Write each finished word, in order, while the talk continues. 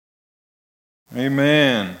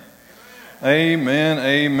Amen. Amen.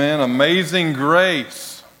 Amen. Amazing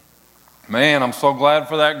grace. Man, I'm so glad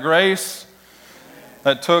for that grace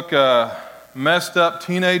that took a messed up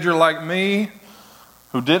teenager like me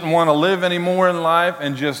who didn't want to live anymore in life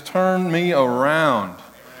and just turned me around.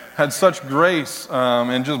 Had such grace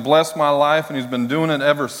and just blessed my life, and he's been doing it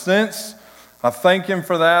ever since. I thank him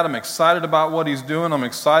for that. I'm excited about what he's doing. I'm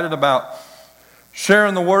excited about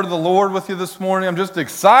sharing the word of the Lord with you this morning. I'm just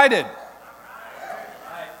excited.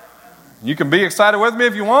 You can be excited with me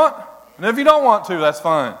if you want, and if you don't want to, that's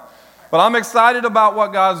fine. But I'm excited about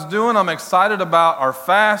what God's doing. I'm excited about our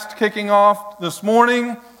fast kicking off this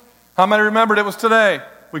morning. How many remembered it was today?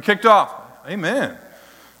 We kicked off. Amen.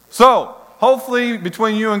 So, hopefully,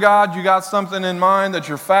 between you and God, you got something in mind that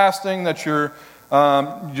you're fasting, that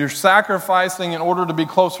you're sacrificing in order to be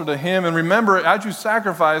closer to Him. And remember, as you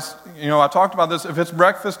sacrifice, I talked about this, if it's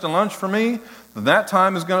breakfast and lunch for me, then that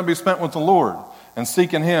time is going to be spent with the Lord and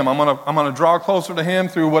seeking Him. I'm going to draw closer to Him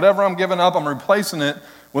through whatever I'm giving up. I'm replacing it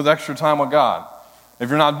with extra time with God. If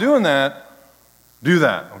you're not doing that, do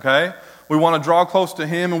that, okay? We want to draw close to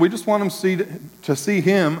Him, and we just want to see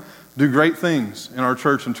Him do great things in our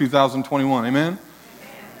church in 2021. Amen?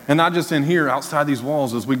 And not just in here, outside these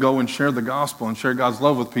walls, as we go and share the gospel and share God's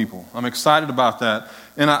love with people. I'm excited about that.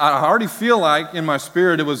 And I already feel like in my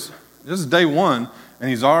spirit, this is day one,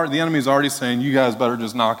 and the enemy's already saying, you guys better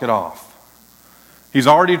just knock it off. He's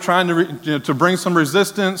already trying to bring some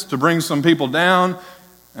resistance, to bring some people down.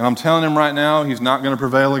 And I'm telling him right now, he's not going to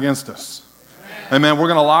prevail against us. Amen. We're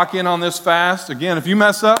going to lock in on this fast. Again, if you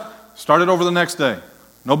mess up, start it over the next day.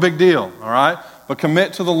 No big deal, all right? But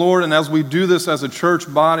commit to the Lord, and as we do this as a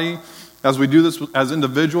church body, as we do this as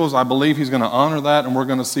individuals, I believe He's going to honor that, and we're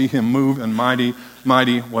going to see Him move in mighty,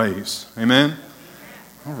 mighty ways. Amen?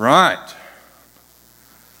 All right.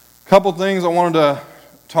 A couple things I wanted to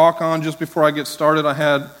talk on just before I get started. I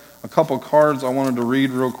had a couple cards I wanted to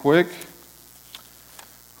read real quick.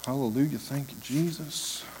 Hallelujah. Thank you,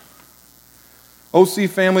 Jesus. OC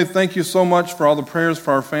family, thank you so much for all the prayers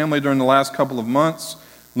for our family during the last couple of months.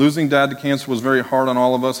 Losing Dad to cancer was very hard on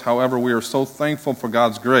all of us. However, we are so thankful for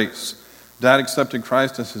God's grace. Dad accepted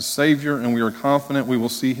Christ as his Savior, and we are confident we will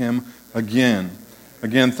see Him again.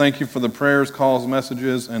 Again, thank you for the prayers, calls,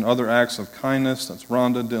 messages, and other acts of kindness. That's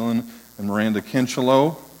Rhonda, Dylan, and Miranda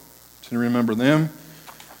Kinchelo. To remember them.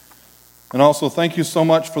 And also, thank you so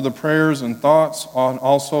much for the prayers and thoughts,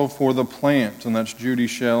 also for the plant, and that's Judy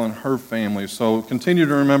Shell and her family. So continue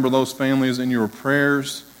to remember those families in your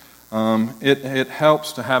prayers. It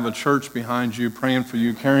helps to have a church behind you, praying for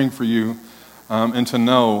you, caring for you, and to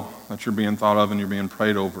know that you're being thought of and you're being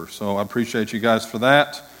prayed over. So I appreciate you guys for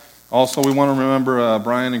that. Also, we want to remember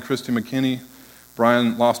Brian and Christy McKinney.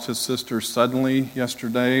 Brian lost his sister suddenly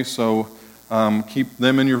yesterday, so keep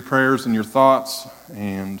them in your prayers and your thoughts,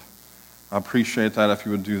 and I appreciate that if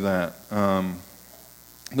you would do that.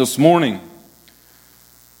 This morning,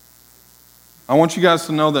 I want you guys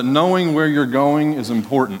to know that knowing where you're going is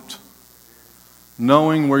important.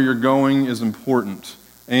 Knowing where you're going is important.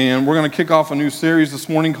 And we're going to kick off a new series this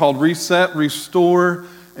morning called Reset, Restore,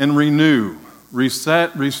 and Renew.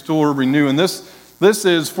 Reset, Restore, Renew. And this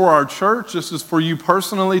is for our church. This is for you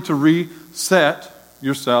personally to reset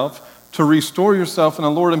yourself, to restore yourself in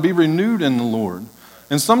the Lord and be renewed in the Lord.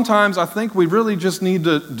 And sometimes I think we really just need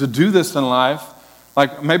to do this in life.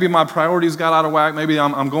 Like maybe my priorities got out of whack. Maybe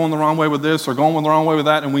I'm going the wrong way with this or going the wrong way with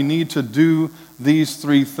that. And we need to do these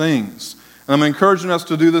three things. And I'm encouraging us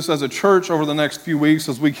to do this as a church over the next few weeks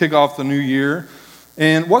as we kick off the new year.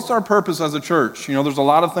 And what's our purpose as a church? There's a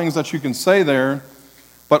lot of things that you can say there.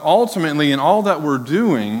 But ultimately, in all that we're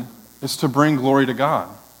doing is to bring glory to God.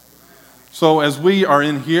 So as we are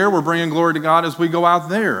in here, we're bringing glory to God. As we go out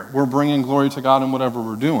there, we're bringing glory to God in whatever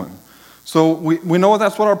we're doing. So we know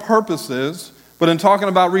that's what our purpose is. But in talking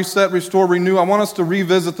about reset, restore, renew, I want us to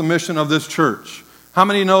revisit the mission of this church. How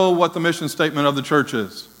many know what the mission statement of the church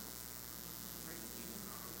is?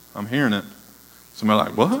 I'm hearing it. Somebody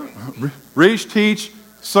like, what? Reach, teach,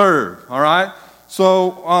 serve. All right?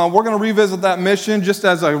 So we're going to revisit that mission just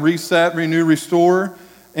as a reset, renew, restore.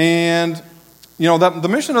 And the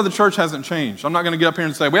mission of the church hasn't changed. I'm not going to get up here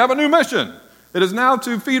and say, we have a new mission. It is now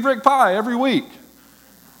to feed Rick pie every week.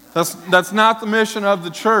 That's not the mission of the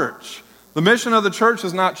church. The mission of the church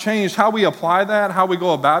has not changed. How we apply that, how we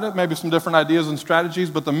go about it, maybe some different ideas and strategies,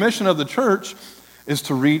 but the mission of the church is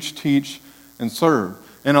to reach, teach, and serve.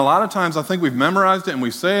 And a lot of times I think we've memorized it and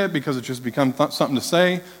we say it because it just becomes something to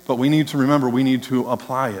say, but we need to remember we need to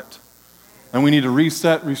apply it. And we need to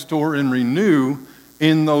reset, restore, and renew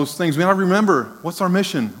in those things. We got to remember, what's our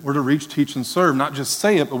mission? We're to reach, teach, and serve. Not just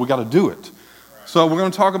say it, but we got to do it. So we're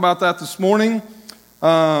going to talk about that this morning.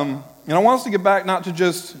 And I want us to get back not to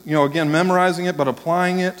just, again, memorizing it, but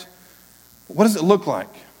applying it. What does it look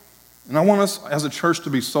like? And I want us as a church to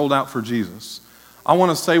be sold out for Jesus. I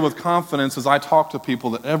want to say with confidence as I talk to people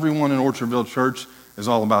that everyone in Orchardville Church is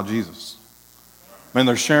all about Jesus. Man,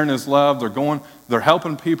 they're sharing his love, they're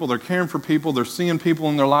helping people, they're caring for people, they're seeing people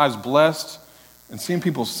in their lives blessed, and seeing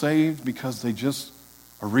people saved because they just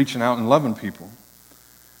are reaching out and loving people.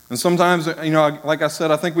 And sometimes, like I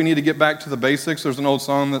said, I think we need to get back to the basics. There's an old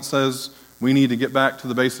song that says, we need to get back to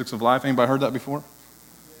the basics of life. Anybody heard that before?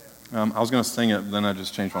 I was going to sing it, but then I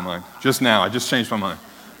just changed my mind. Just now, I just changed my mind.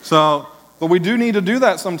 But we do need to do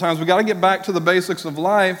that sometimes. We got to get back to the basics of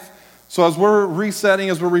life. So as we're resetting,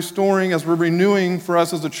 as we're restoring, as we're renewing for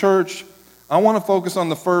us as a church, I want to focus on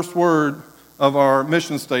the first word of our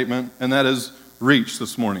mission statement, and that is reach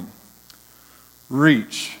this morning.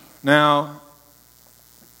 Reach. Now,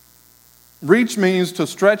 reach means to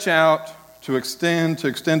stretch out, to extend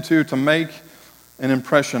to make an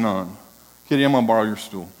impression on. Kitty, I'm going to borrow your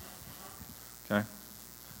stool. Okay?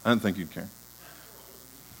 I didn't think you'd care.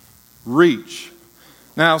 Reach.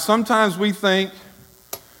 Now, sometimes we think,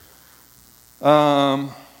 I'm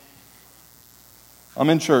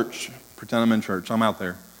in church. Pretend I'm in church. I'm out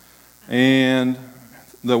there. And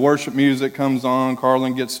the worship music comes on.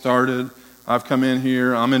 Carlin gets started. I've come in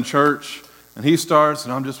here. I'm in church. And he starts,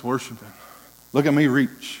 and I'm just worshiping. Look at me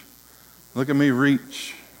reach. Look at me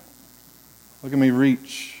reach. Look at me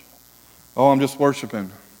reach. Oh, I'm just worshiping.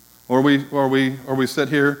 Or we sit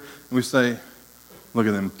here and we say, look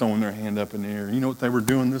at them throwing their hand up in the air. You know what they were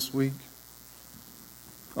doing this week?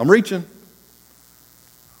 I'm reaching.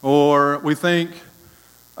 Or we think,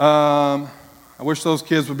 I wish those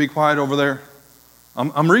kids would be quiet over there.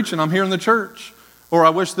 I'm reaching. I'm here in the church. Or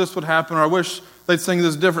I wish this would happen. Or I wish they'd sing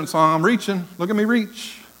this different song. I'm reaching. Look at me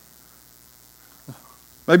reach.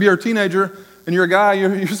 Maybe you're a teenager and you're a guy.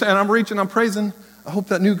 You're saying, I'm reaching. I'm praising. I hope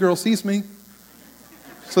that new girl sees me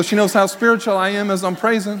so she knows how spiritual I am as I'm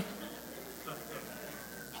praising.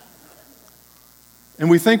 And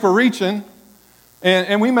we think we're reaching.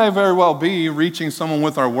 And we may very well be reaching someone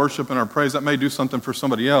with our worship and our praise. That may do something for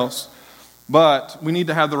somebody else. But we need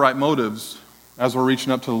to have the right motives as we're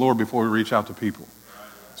reaching up to the Lord before we reach out to people.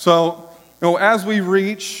 So, as we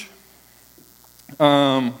reach,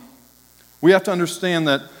 we have to understand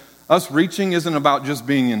that us reaching isn't about just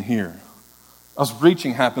being in here. Us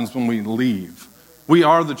reaching happens when we leave. We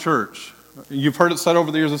are the church. You've heard it said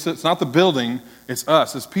over the years, it's not the building, it's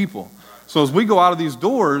us, it's people. So as we go out of these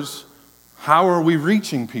doors, how are we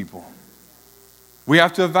reaching people? We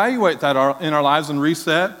have to evaluate that in our lives and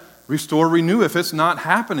reset, restore, renew if it's not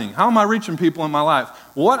happening. How am I reaching people in my life?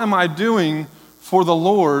 What am I doing for the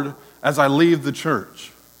Lord as I leave the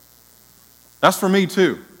church? That's for me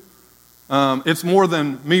too. It's more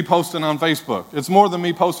than me posting on Facebook. It's more than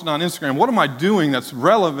me posting on Instagram. What am I doing that's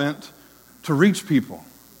relevant to reach people?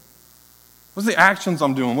 What's the actions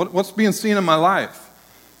I'm doing? What's being seen in my life?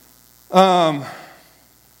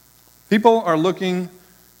 People are looking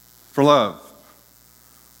for love.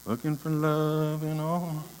 Looking for love in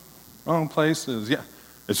all wrong places. Yeah,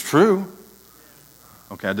 it's true.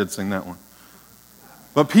 Okay, I did sing that one.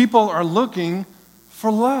 But people are looking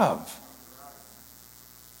for love.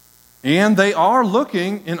 And they are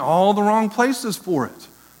looking in all the wrong places for it.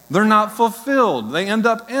 They're not fulfilled. They end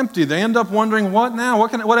up empty. They end up wondering, what now?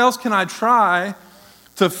 What else can I try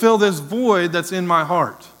to fill this void that's in my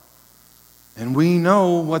heart? And we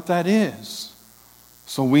know what that is.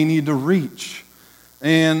 So we need to reach.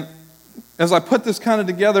 And as I put this kind of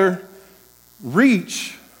together,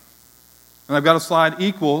 reach, and I've got a slide,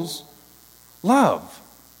 equals love.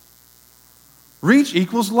 Reach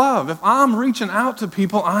equals love. If I'm reaching out to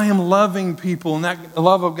people, I am loving people, and that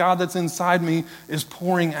love of God that's inside me is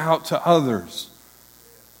pouring out to others.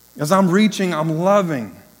 As I'm reaching, I'm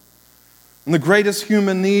loving. And the greatest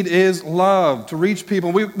human need is love, to reach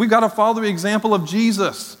people. We've got to follow the example of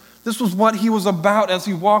Jesus. This was what he was about as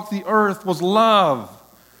he walked the earth, was love.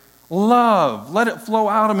 Love. Let it flow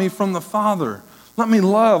out of me from the Father. Let me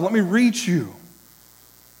love. Let me reach you.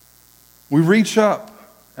 We reach up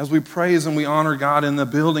as we praise and we honor God in the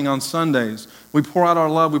building on Sundays. We pour out our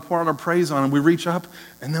love, we pour out our praise on him, we reach up,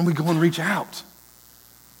 and then we go and reach out.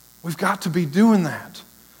 We've got to be doing that.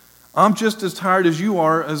 I'm just as tired as you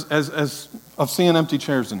are as of seeing empty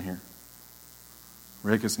chairs in here.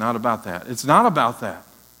 Rick, it's not about that. It's not about that.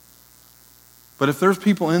 But if there's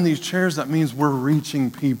people in these chairs, that means we're reaching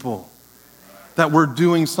people. That we're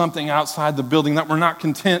doing something outside the building, that we're not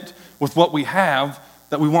content with what we have,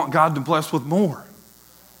 that we want God to bless with more.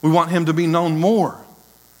 We want him to be known more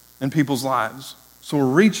in people's lives. So we're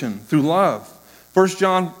reaching through love. 1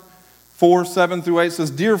 John 4:7-8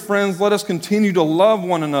 says, "Dear friends, let us continue to love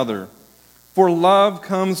one another, for love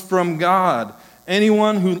comes from God.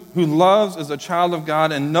 Anyone who loves is a child of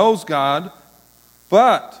God and knows God,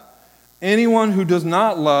 but anyone who does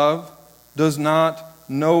not love does not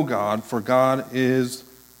know God, for God is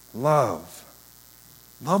love."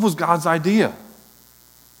 Love was God's idea.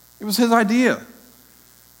 It was his idea.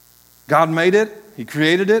 God made it, he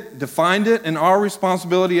created it, defined it, and our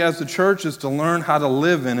responsibility as the church is to learn how to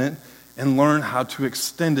live in it and learn how to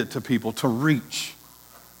extend it to people, to reach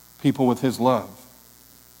people with his love.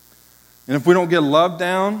 And if we don't get love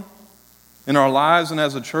down in our lives and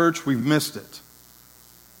as a church, we've missed it.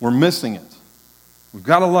 We're missing it. We've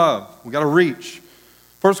got to love. We've got to reach.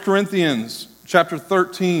 1 Corinthians chapter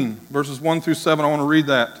 13, verses 1-7. I want to read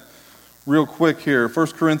that real quick here. 1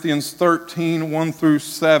 Corinthians 13,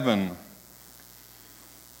 1-7.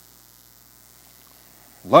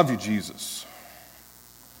 Love you, Jesus.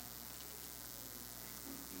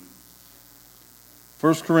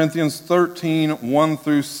 1 Corinthians 13,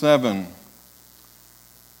 1-7.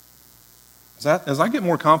 As I get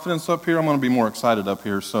more confidence up here, I'm going to be more excited up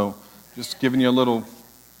here. So just giving you a little,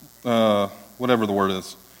 whatever the word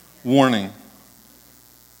is, warning.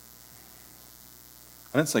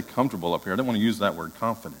 I didn't say comfortable up here. I didn't want to use that word,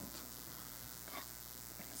 confident.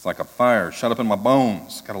 It's like a fire shut up in my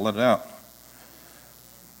bones. Got to let it out.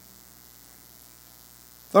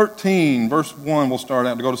 13, verse 1, we'll start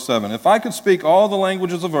out to go to 7. "If I could speak all the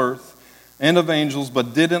languages of earth and of angels,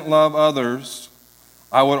 but didn't love others,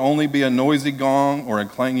 I would only be a noisy gong or a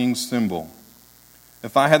clanging cymbal.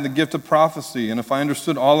 If I had the gift of prophecy, and if I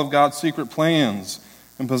understood all of God's secret plans,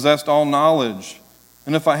 and possessed all knowledge,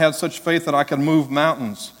 and if I had such faith that I could move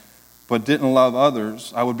mountains, but didn't love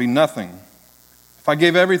others, I would be nothing. If I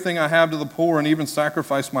gave everything I have to the poor and even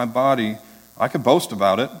sacrificed my body, I could boast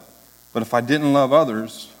about it. But if I didn't love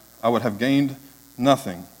others, I would have gained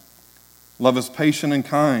nothing. Love is patient and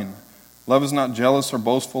kind. Love is not jealous or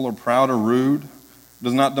boastful or proud or rude. It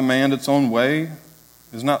does not demand its own way. It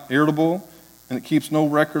is not irritable, and it keeps no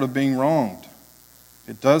record of being wronged.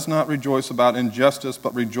 It does not rejoice about injustice,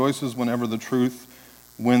 but rejoices whenever the truth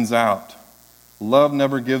wins out. Love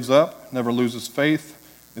never gives up, never loses faith,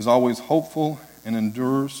 is always hopeful, and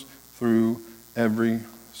endures through every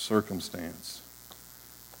circumstance."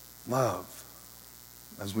 Love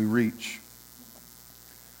as we reach.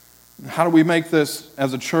 How do we make this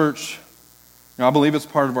as a church? I believe it's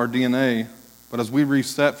part of our DNA, but as we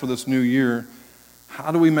reset for this new year,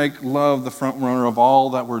 how do we make love the front runner of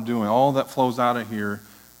all that we're doing? All that flows out of here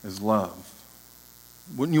is love.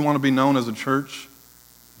 Wouldn't you want to be known as a church?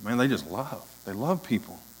 Man, they just love. They love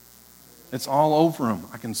people. It's all over them.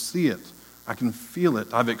 I can see it. I can feel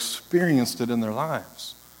it. I've experienced it in their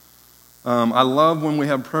lives. I love when we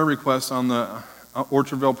have prayer requests on the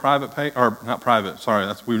Orchardville private page, or not private,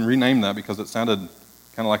 sorry, we renamed that because it sounded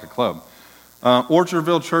kind of like a club.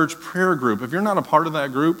 Orchardville Church Prayer Group. If you're not a part of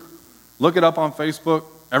that group, look it up on Facebook.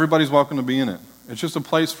 Everybody's welcome to be in it. It's just a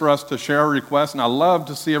place for us to share our requests, and I love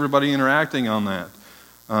to see everybody interacting on that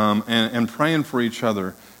and praying for each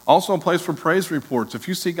other. Also a place for praise reports. If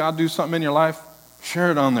you see God do something in your life,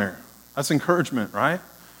 share it on there. That's encouragement, right?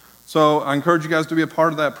 So I encourage you guys to be a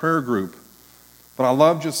part of that prayer group. But I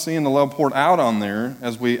love just seeing the love poured out on there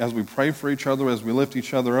as we pray for each other, as we lift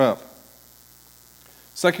each other up.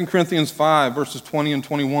 2 Corinthians 5, verses 20 and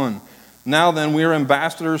 21. "Now then, we are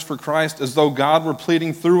ambassadors for Christ, as though God were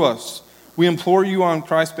pleading through us. We implore you on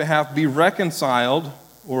Christ's behalf, be reconciled,"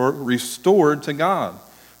 or restored, "to God.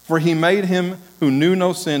 For he made him who knew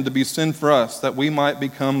no sin to be sin for us, that we might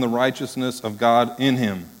become the righteousness of God in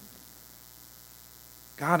him."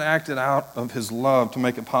 God acted out of his love to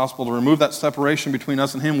make it possible to remove that separation between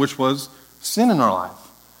us and him, which was sin in our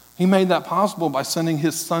life. He made that possible by sending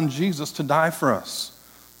his son Jesus to die for us,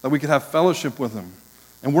 that we could have fellowship with him.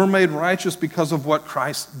 And we're made righteous because of what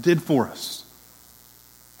Christ did for us.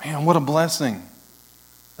 Man, what a blessing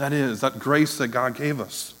that is, that grace that God gave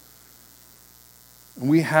us. And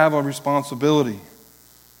we have a responsibility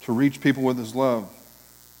to reach people with his love.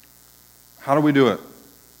 How do we do it?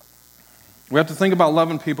 We have to think about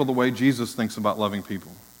loving people the way Jesus thinks about loving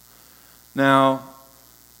people. Now,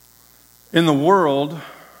 in the world,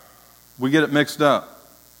 we get it mixed up.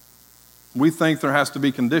 We think there has to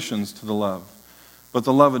be conditions to the love. But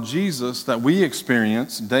the love of Jesus that we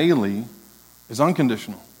experience daily is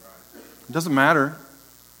unconditional. It doesn't matter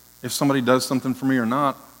if somebody does something for me or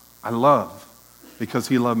not. I love because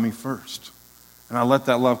he loved me first. And I let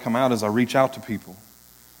that love come out as I reach out to people.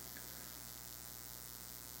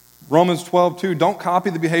 Romans 12:2, don't copy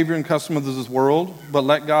the behavior and custom of this world, but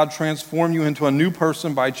let God transform you into a new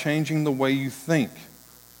person by changing the way you think.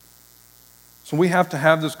 So we have to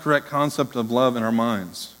have this correct concept of love in our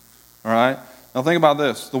minds. All right? Now think about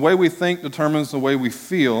this. The way we think determines the way we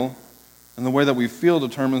feel, and the way that we feel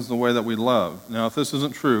determines the way that we love. Now, if this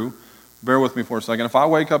isn't true, bear with me for a second. If I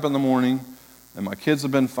wake up in the morning and my kids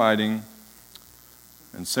have been fighting,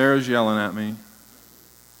 and Sarah's yelling at me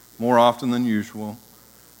more often than usual,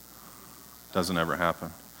 doesn't ever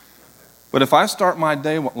happen. But if I start my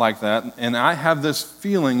day like that, and I have this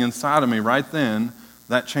feeling inside of me right then,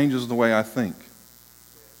 that changes the way I think.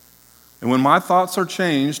 And when my thoughts are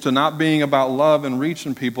changed to not being about love and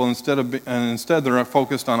reaching people, instead they're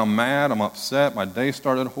focused on, I'm mad, I'm upset, my day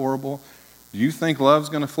started horrible, do you think love's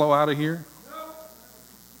going to flow out of here? No.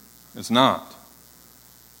 It's not.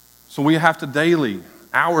 So we have to daily,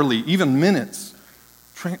 hourly, even minutes,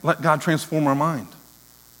 let God transform our mind.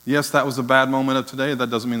 Yes, that was a bad moment of today. That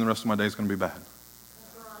doesn't mean the rest of my day is going to be bad.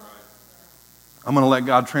 I'm going to let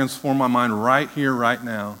God transform my mind right here, right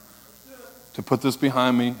now, to put this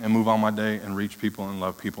behind me and move on my day and reach people and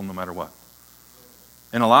love people no matter what.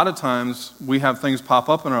 And a lot of times, we have things pop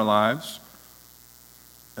up in our lives,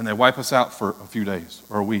 and they wipe us out for a few days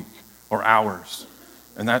or a week or hours.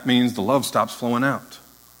 And that means the love stops flowing out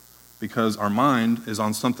because our mind is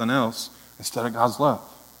on something else instead of God's love.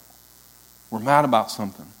 We're mad about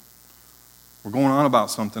something. We're going on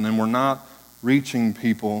about something, and we're not reaching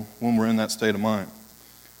people when we're in that state of mind.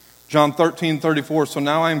 John 13:34, so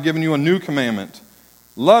now I am giving you a new commandment.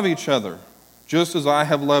 Love each other. Just as I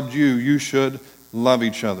have loved you, you should love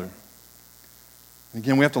each other.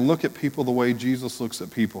 Again, we have to look at people the way Jesus looks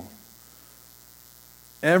at people.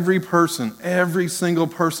 Every person, every single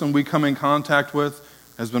person we come in contact with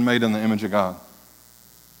has been made in the image of God.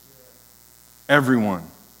 Everyone.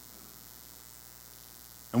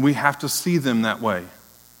 And we have to see them that way.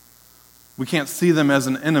 We can't see them as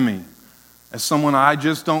an enemy, as someone I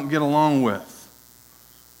just don't get along with.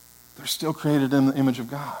 They're still created in the image of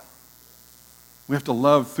God. We have to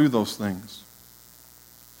love through those things.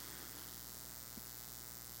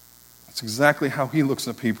 That's exactly how he looks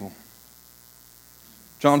at people.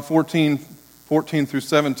 John 14 through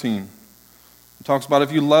 17. It talks about,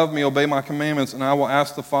 if you love me, obey my commandments, and I will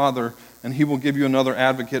ask the Father, and he will give you another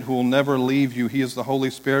advocate who will never leave you. He is the Holy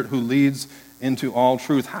Spirit who leads into all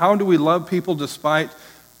truth. How do we love people despite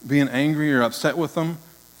being angry or upset with them?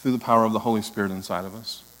 Through the power of the Holy Spirit inside of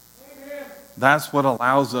us. Amen. That's what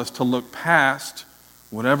allows us to look past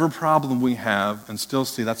whatever problem we have and still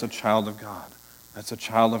see that's a child of God. That's a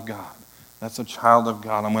child of God. That's a child of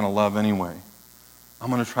God I'm going to love anyway.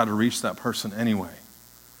 I'm going to try to reach that person anyway.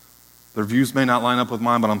 Their views may not line up with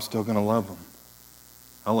mine, but I'm still going to love them.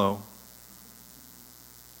 Hello.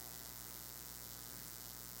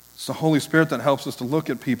 It's the Holy Spirit that helps us to look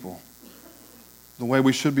at people the way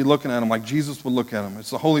we should be looking at them, like Jesus would look at them.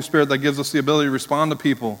 It's the Holy Spirit that gives us the ability to respond to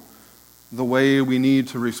people the way we need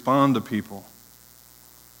to respond to people.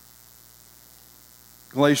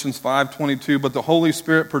 Galatians 5:22, but the Holy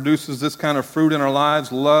Spirit produces this kind of fruit in our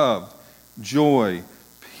lives: love, joy,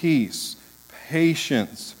 peace,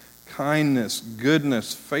 patience, kindness,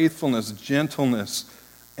 goodness, faithfulness, gentleness,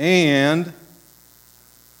 and,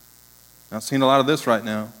 not seeing a lot of this right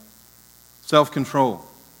now, self-control.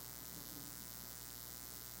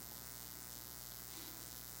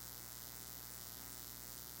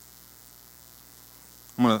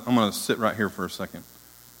 I'm going to sit right here for a second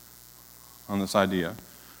on this idea.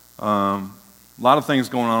 A lot of things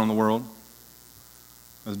going on in the world.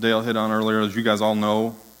 As Dale hit on earlier, as you guys all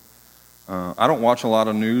know, I don't watch a lot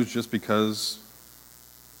of news just because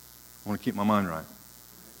I want to keep my mind right.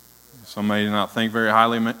 Some may not think very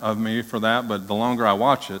highly of me for that, but the longer I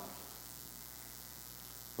watch it,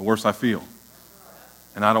 the worse I feel.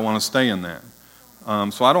 And I don't want to stay in that.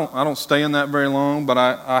 So I don't stay in that very long, but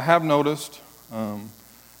I have noticed,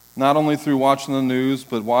 not only through watching the news,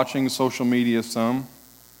 but watching social media some,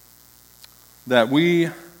 that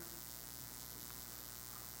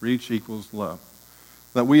reach equals love.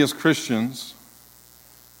 That we as Christians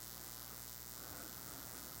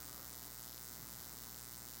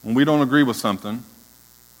when we don't agree with something,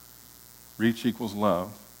 reach equals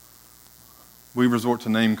love, we resort to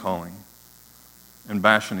name calling and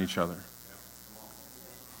bashing each other.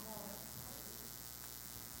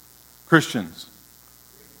 Christians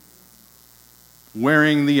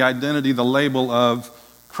wearing the identity, the label of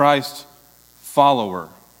Christ follower.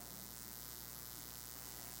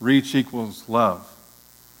 Reach equals love.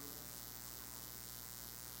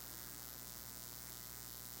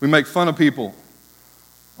 We make fun of people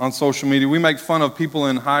on social media. We make fun of people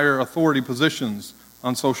in higher authority positions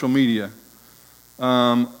on social media.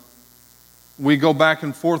 We go back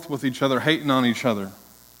and forth with each other, hating on each other.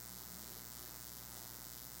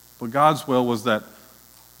 But God's will was that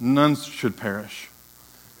none should perish.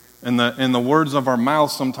 And the words of our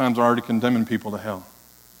mouths sometimes are already condemning people to hell.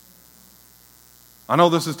 I know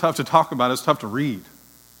this is tough to talk about. It's tough to read.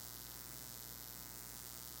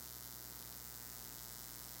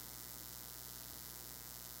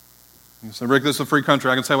 You say, Rick, this is a free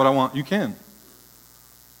country. I can say what I want. You can.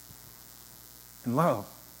 In love.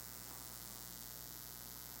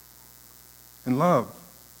 In love.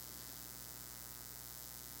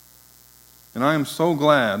 And I am so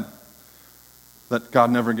glad that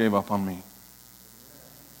God never gave up on me.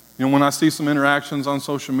 You know, when I see some interactions on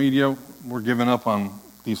social media, we're giving up on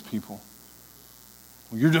these people.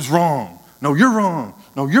 Well, you're just wrong. No, you're wrong.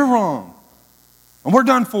 No, you're wrong. And we're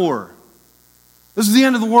done for. This is the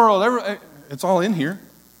end of the world. It's all in here.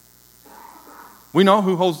 We know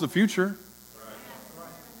who holds the future.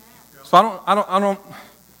 So and I'm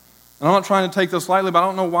not trying to take this lightly, but I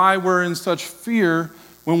don't know why we're in such fear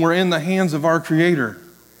when we're in the hands of our Creator.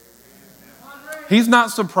 He's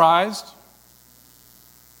not surprised.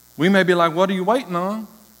 We may be like, what are you waiting on?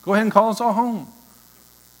 Go ahead and call us all home.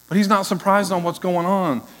 But He's not surprised on what's going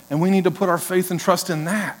on. And we need to put our faith and trust in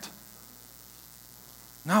that.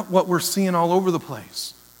 Not what we're seeing all over the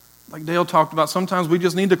place. Like Dale talked about, sometimes we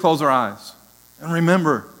just need to close our eyes and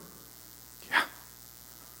remember,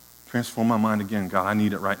 transform my mind again. God, I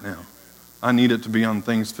need it right now. I need it to be on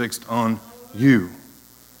things fixed on You.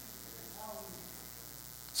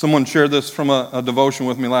 Someone shared this from a devotion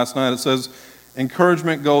with me last night. It says,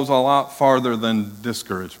 encouragement goes a lot farther than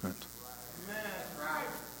discouragement.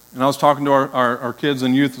 And I was talking to our kids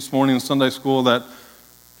and youth this morning in Sunday school that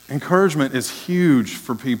encouragement is huge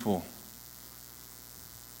for people.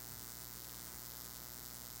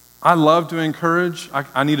 I love to encourage.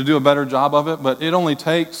 I need to do a better job of it, but it only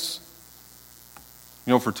takes,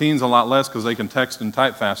 for teens a lot less because they can text and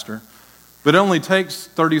type faster. But it only takes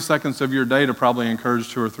 30 seconds of your day to probably encourage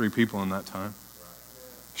 2 or 3 people in that time.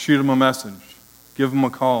 Shoot them a message. Give them a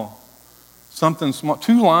call. Something small.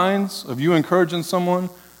 2 lines of you encouraging someone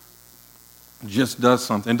just does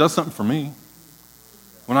something. It does something for me.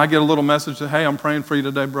 When I get a little message that, hey, I'm praying for you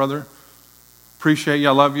today, brother. Appreciate you.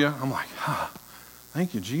 I love you. I'm like,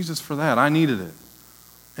 thank you, Jesus, for that. I needed it.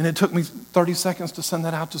 And it took me 30 seconds to send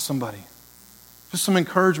that out to somebody. Just some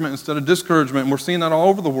encouragement instead of discouragement. And we're seeing that all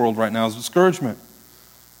over the world right now is discouragement.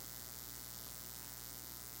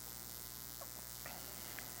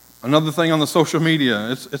 Another thing on the social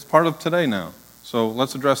media, it's part of today now. So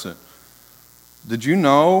let's address it. Did you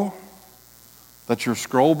know that your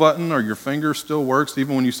scroll button or your finger still works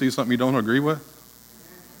even when you see something you don't agree with?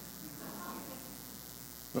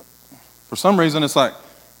 For some reason, it's like,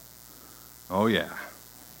 oh yeah,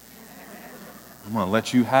 I'm going to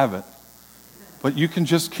let you have it. But you can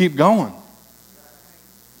just keep going.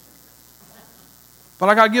 But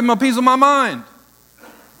I got to give him a piece of my mind.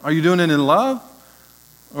 Are you doing it in love?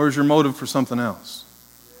 Or is your motive for something else?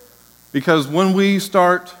 Because when we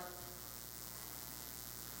start,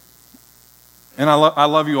 and I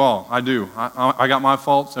love you all, I do. I got my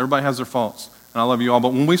faults. Everybody has their faults. And I love you all.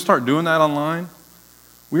 But when we start doing that online,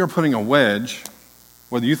 we are putting a wedge,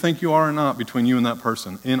 whether you think you are or not, between you and that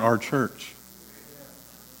person in our church.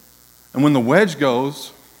 And when the wedge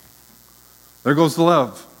goes, there goes the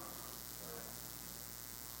love.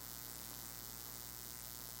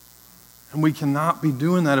 And we cannot be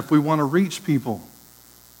doing that if we want to reach people.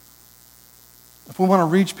 If we want to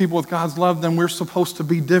reach people with God's love, then we're supposed to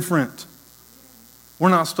be different. We're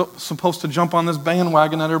not supposed to jump on this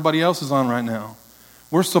bandwagon that everybody else is on right now.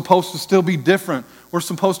 We're supposed to still be different. We're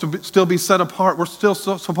supposed to still be set apart. We're still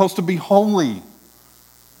supposed to be holy.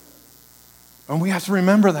 And we have to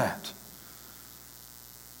remember that.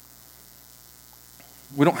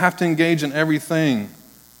 We don't have to engage in everything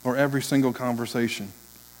or every single conversation.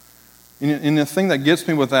 And the thing that gets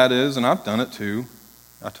me with that is, and I've done it too,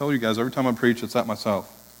 I told you guys, every time I preach, it's at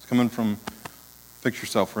myself. It's coming from, fix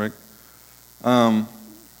yourself, Rick. When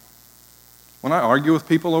I argue with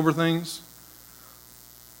people over things,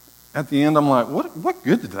 at the end I'm like, what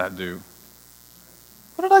good did that do?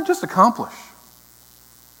 What did I just accomplish?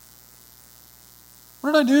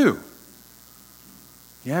 What did I do?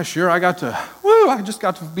 Yeah, sure, I just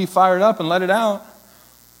got to be fired up and let it out.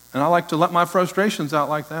 And I like to let my frustrations out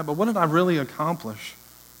like that, but what did I really accomplish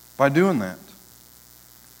by doing that?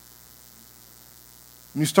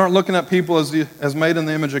 When you start looking at people as made in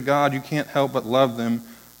the image of God, you can't help but love them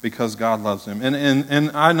because God loves them.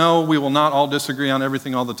 And I know we will not all disagree on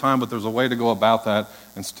everything all the time, but there's a way to go about that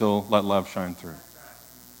and still let love shine through.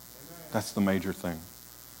 That's the major thing.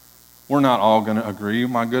 We're not all going to agree.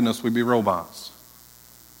 My goodness, we'd be robots.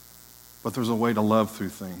 But there's a way to love through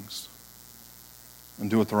things and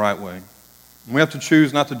do it the right way. And we have to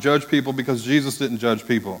choose not to judge people because Jesus didn't judge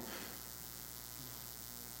people.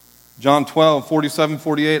 John 12, 47,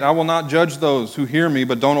 48, I will not judge those who hear me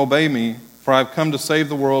but don't obey me, for I have come to save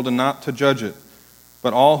the world and not to judge it.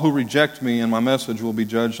 But all who reject me and my message will be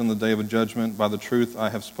judged on the day of judgment by the truth I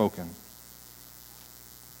have spoken.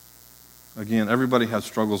 Again, everybody has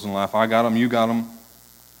struggles in life. I got them, you got them.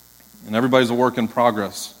 And everybody's a work in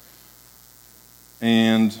progress.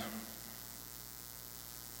 And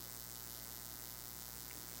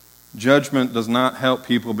judgment does not help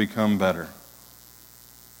people become better.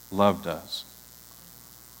 Love does.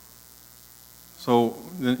 So,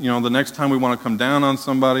 the next time we want to come down on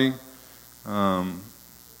somebody, come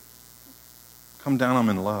down on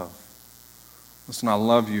them in love. Listen, I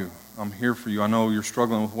love you. I'm here for you. I know you're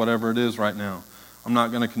struggling with whatever it is right now. I'm not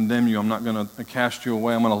going to condemn you. I'm not going to cast you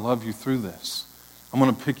away. I'm going to love you through this. I'm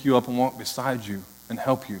going to pick you up and walk beside you and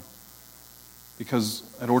help you. Because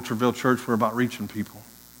at Orchardville Church, we're about reaching people.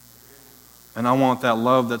 And I want that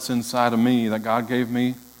love that's inside of me, that God gave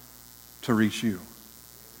me, to reach you.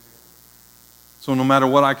 So no matter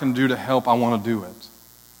what I can do to help, I want to do it.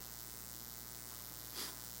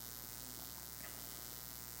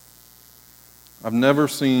 I've never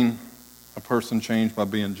seen a person change by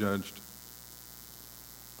being judged,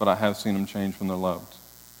 but I have seen them change when they're loved.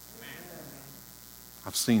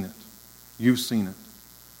 I've seen it. You've seen it.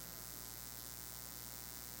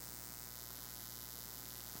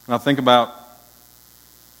 And I think about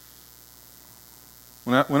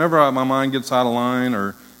whenever my mind gets out of line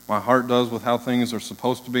or my heart does with how things are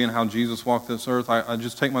supposed to be and how Jesus walked this earth, I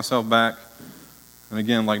just take myself back. And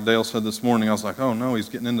again, like Dale said this morning, I was like, oh no, he's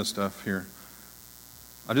getting into stuff here.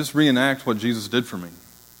 I just reenact what Jesus did for me.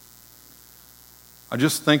 I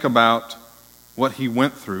just think about what he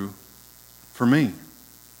went through for me.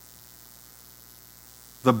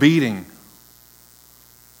 The beating,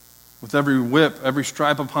 with every whip, every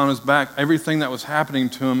stripe upon his back, everything that was happening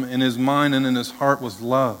to him in his mind and in his heart was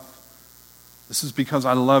love. This is because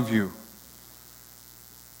I love you.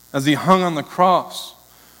 As he hung on the cross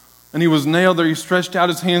and he was nailed there, he stretched out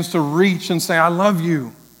his hands to reach and say, I love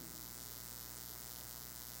you.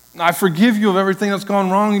 I forgive you of everything that's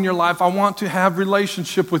gone wrong in your life. I want to have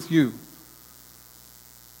relationship with you.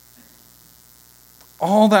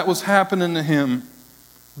 All that was happening to him,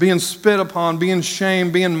 being spit upon, being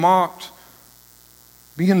shamed, being mocked,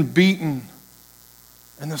 being beaten,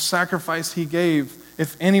 and the sacrifice he gave,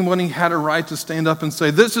 if anyone he had a right to stand up and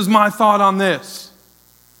say, this is my thought on this,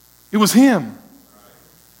 it was him.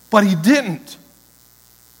 But he didn't.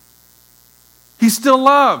 He still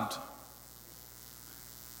loved.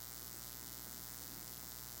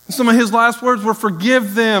 And some of his last words were,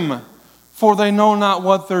 forgive them, for they know not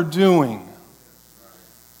what they're doing.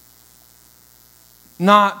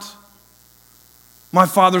 Not, my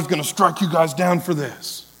Father's going to strike you guys down for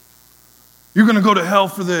this. You're going to go to hell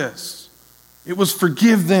for this. It was,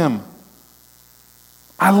 forgive them.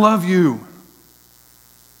 I love you.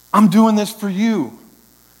 I'm doing this for you.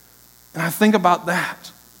 And I think about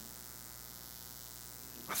that.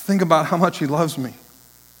 I think about how much he loves me.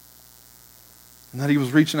 And that he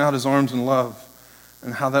was reaching out his arms in love.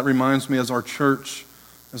 And how that reminds me as our church,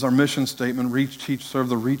 as our mission statement, reach, teach, serve.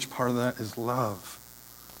 The reach part of that is love.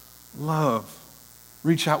 Love.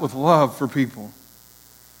 Reach out with love for people.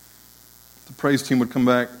 The praise team would come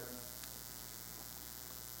back.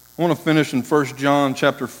 I want to finish in 1 John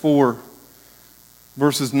chapter 4,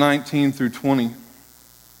 verses 19 through 20.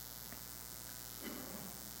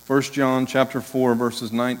 1 John chapter 4,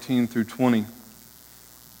 verses 19 through 20.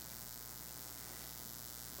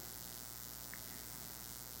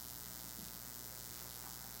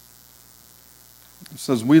 It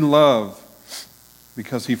says, we love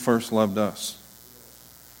because he first loved us.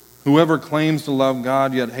 Whoever claims to love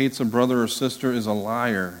God yet hates a brother or sister is a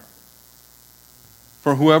liar.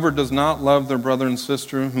 For whoever does not love their brother and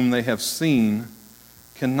sister whom they have seen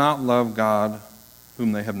cannot love God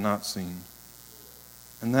whom they have not seen.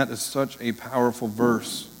 And that is such a powerful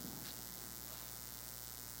verse.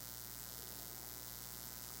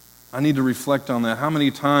 I need to reflect on that. How many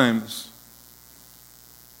times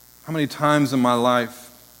in my life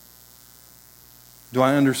do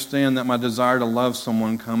I understand that my desire to love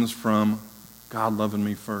someone comes from God loving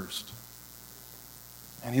me first?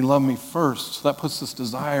 And he loved me first, so that puts this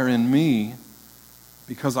desire in me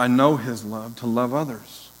because I know his love to love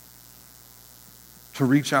others, to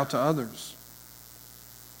reach out to others.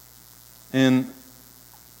 And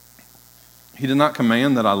he did not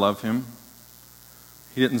command that I love him.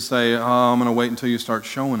 He didn't say, oh, I'm going to wait until you start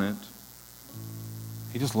showing it.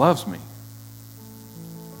 He just loves me.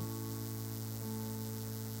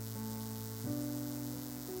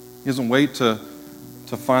 He doesn't wait to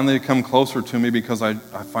finally come closer to me because I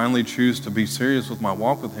finally choose to be serious with my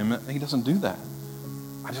walk with him. He doesn't do that.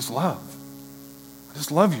 I just love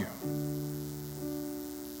you.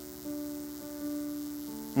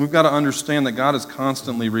 And we've got to understand that God is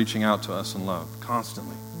constantly reaching out to us in love,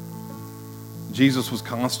 constantly. Jesus was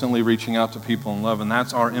constantly reaching out to people in love, and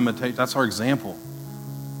that's our example.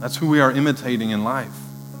 That's who we are imitating in life.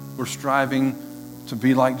 We're striving to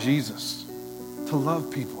be like Jesus, to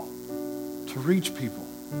love people, to reach people.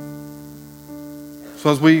 So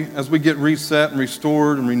as we get reset and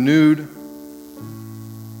restored and renewed,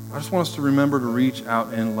 I just want us to remember to reach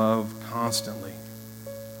out in love constantly.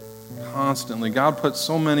 Constantly. God puts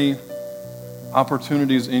so many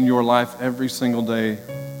opportunities in your life every single day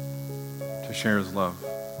to share his love.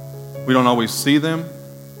 We don't always see them.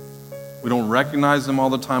 We don't recognize them all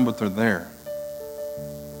the time, but they're there.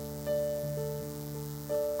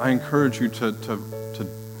 I encourage you to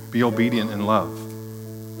be obedient in love,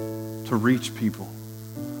 to reach people.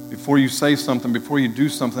 Before you say something, before you do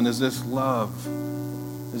something, is this love?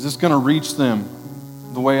 Is this going to reach them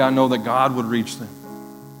the way I know that God would reach them?